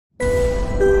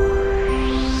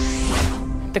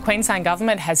The Queensland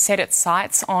Government has set its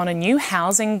sights on a new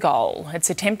housing goal. It's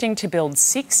attempting to build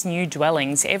 6 new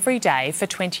dwellings every day for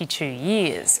 22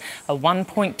 years. A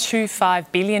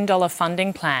 $1.25 billion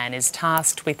funding plan is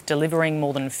tasked with delivering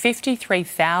more than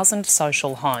 53,000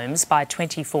 social homes by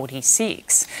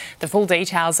 2046. The full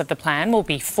details of the plan will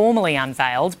be formally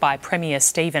unveiled by Premier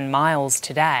Stephen Miles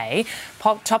today,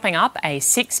 topping up a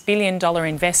 $6 billion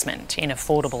investment in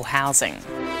affordable housing.